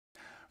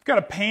I've got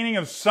a painting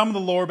of some of the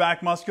lower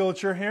back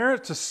musculature here.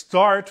 To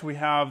start, we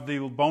have the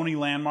bony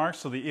landmarks,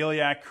 so the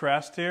iliac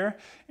crest here,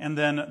 and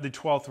then the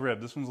 12th rib.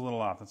 This one's a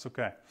little off, that's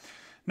okay.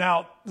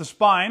 Now, the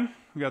spine,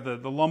 we've got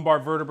the lumbar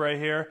vertebrae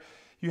here.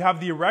 You have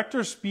the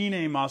erector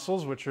spinae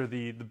muscles, which are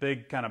the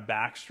big kind of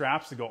back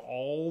straps that go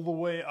all the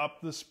way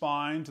up the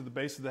spine to the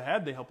base of the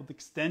head. They help with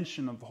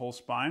extension of the whole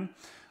spine,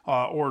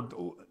 or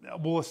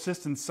will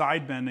assist in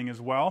side bending as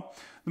well.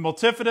 The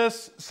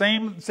multifidus,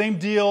 same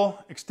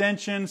deal,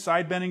 extension,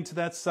 side bending to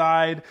that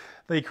side.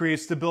 They create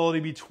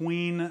stability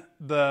between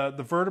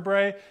the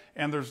vertebrae,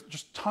 and there's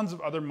just tons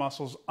of other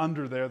muscles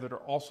under there that are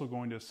also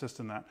going to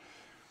assist in that.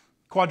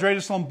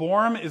 Quadratus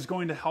lumborum is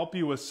going to help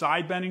you with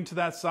side bending to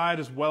that side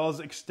as well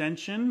as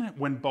extension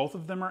when both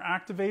of them are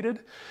activated.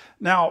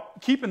 Now,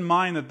 keep in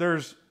mind that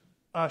there's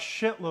a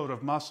shitload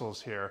of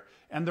muscles here,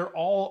 and they're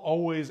all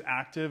always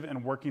active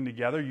and working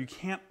together. You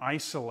can't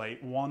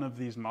isolate one of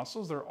these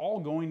muscles. They're all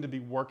going to be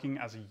working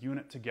as a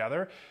unit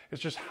together.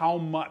 It's just how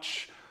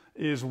much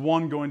is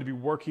one going to be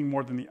working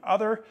more than the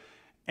other.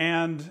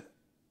 And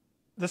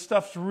this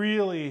stuff's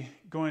really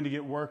going to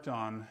get worked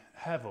on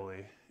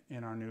heavily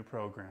in our new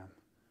program.